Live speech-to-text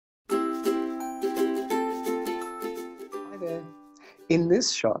In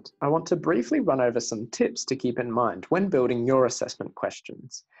this shot, I want to briefly run over some tips to keep in mind when building your assessment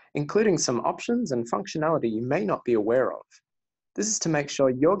questions, including some options and functionality you may not be aware of. This is to make sure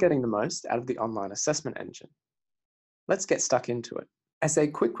you're getting the most out of the online assessment engine. Let's get stuck into it. As a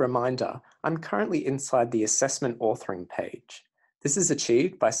quick reminder, I'm currently inside the assessment authoring page. This is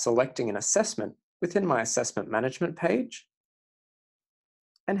achieved by selecting an assessment within my assessment management page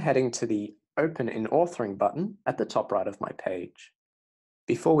and heading to the Open in Authoring button at the top right of my page.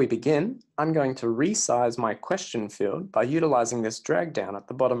 Before we begin, I'm going to resize my question field by utilizing this drag down at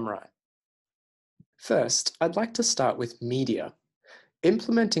the bottom right. First, I'd like to start with media.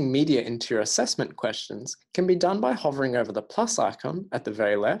 Implementing media into your assessment questions can be done by hovering over the plus icon at the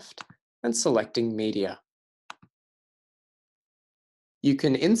very left and selecting media. You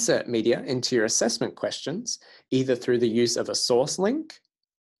can insert media into your assessment questions either through the use of a source link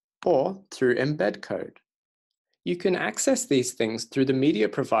or through embed code. You can access these things through the media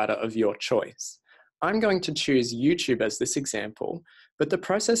provider of your choice. I'm going to choose YouTube as this example, but the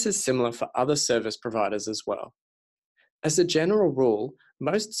process is similar for other service providers as well. As a general rule,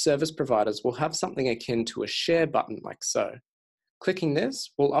 most service providers will have something akin to a share button like so. Clicking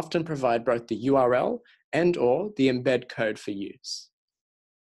this will often provide both the URL and/or the embed code for use.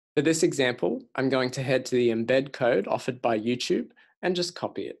 For this example, I'm going to head to the embed code offered by YouTube and just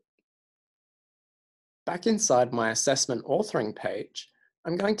copy it. Back inside my assessment authoring page,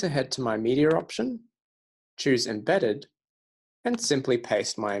 I'm going to head to my media option, choose embedded, and simply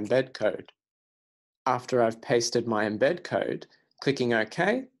paste my embed code. After I've pasted my embed code, clicking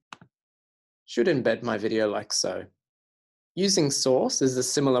OK should embed my video like so. Using source is a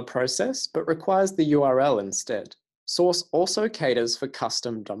similar process, but requires the URL instead. Source also caters for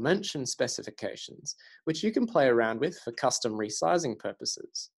custom dimension specifications, which you can play around with for custom resizing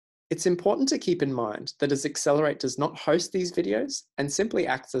purposes. It's important to keep in mind that as aXcelerate does not host these videos and simply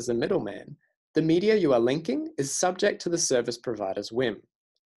acts as a middleman, the media you are linking is subject to the service provider's whim.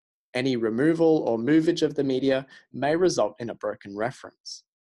 Any removal or movage of the media may result in a broken reference.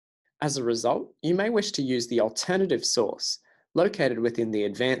 As a result, you may wish to use the alternative source located within the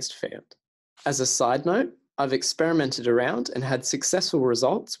advanced field. As a side note, I've experimented around and had successful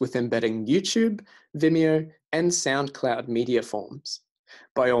results with embedding YouTube, Vimeo, and SoundCloud media forms.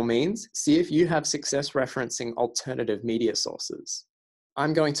 By all means, see if you have success referencing alternative media sources.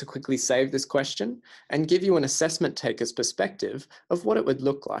 I'm going to quickly save this question and give you an assessment taker's perspective of what it would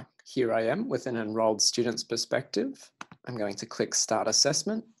look like. Here I am with an enrolled student's perspective. I'm going to click Start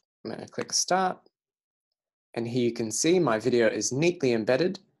Assessment. I'm going to click Start. And here you can see my video is neatly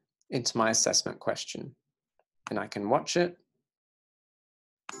embedded into my assessment question. And I can watch it,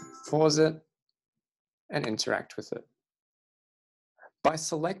 pause it, and interact with it. By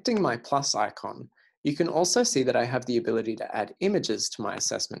selecting my plus icon, you can also see that I have the ability to add images to my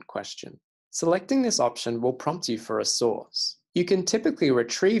assessment question. Selecting this option will prompt you for a source. You can typically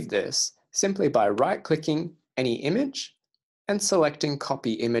retrieve this simply by right-clicking any image and selecting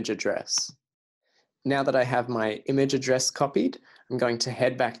Copy Image Address. Now that I have my image address copied, I'm going to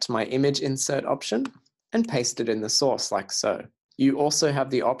head back to my image insert option and paste it in the source like so. You also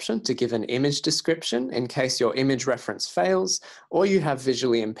have the option to give an image description in case your image reference fails, or you have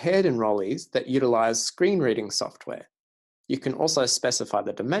visually impaired enrollees that utilize screen reading software. You can also specify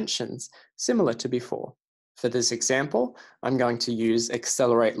the dimensions similar to before. For this example, I'm going to use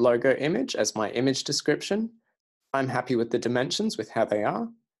aXcelerate logo image as my image description. I'm happy with the dimensions with how they are.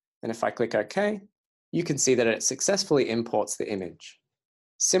 And if I click OK, you can see that it successfully imports the image.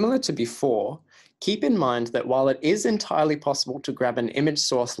 Similar to before, keep in mind that while it is entirely possible to grab an image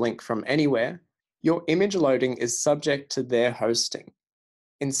source link from anywhere, your image loading is subject to their hosting.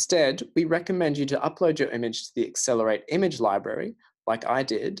 Instead, we recommend you to upload your image to the aXcelerate image library, like I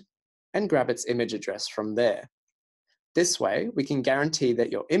did, and grab its image address from there. This way, we can guarantee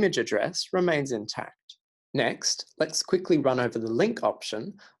that your image address remains intact. Next, let's quickly run over the link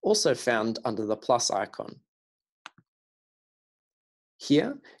option, also found under the plus icon.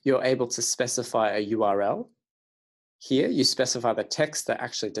 Here, you're able to specify a URL. Here, you specify the text that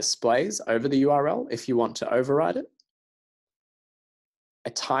actually displays over the URL if you want to override it.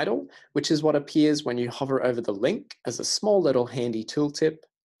 A title, which is what appears when you hover over the link as a small little handy tooltip.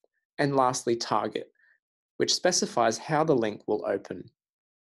 And lastly, target, which specifies how the link will open.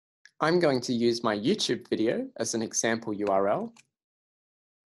 I'm going to use my YouTube video as an example URL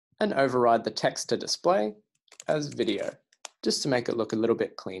and override the text to display as video, just to make it look a little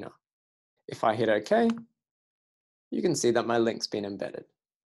bit cleaner. If I hit OK, you can see that my link's been embedded.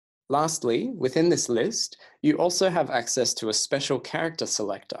 Lastly, within this list, you also have access to a special character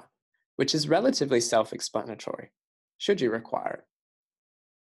selector, which is relatively self-explanatory, should you require it.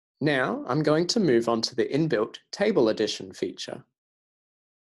 Now I'm going to move on to the inbuilt Table Addition feature.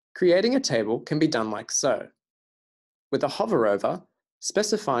 Creating a table can be done like so, with a hover over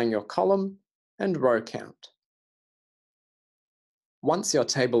specifying your column and row count. Once your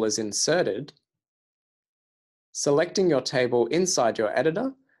table is inserted, selecting your table inside your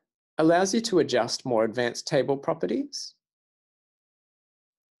editor allows you to adjust more advanced table properties,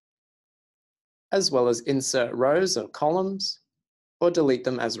 as well as insert rows or columns, or delete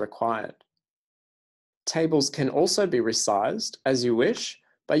them as required. Tables can also be resized as you wish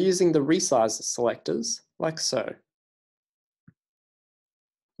by using the resize selectors like so.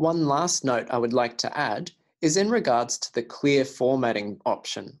 One last note I would like to add is in regards to the clear formatting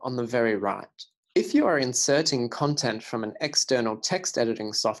option on the very right. If you are inserting content from an external text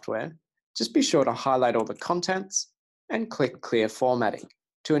editing software, just be sure to highlight all the contents and click Clear Formatting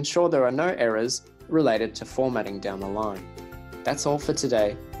to ensure there are no errors related to formatting down the line. That's all for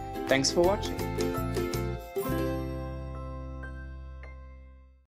today. Thanks for watching.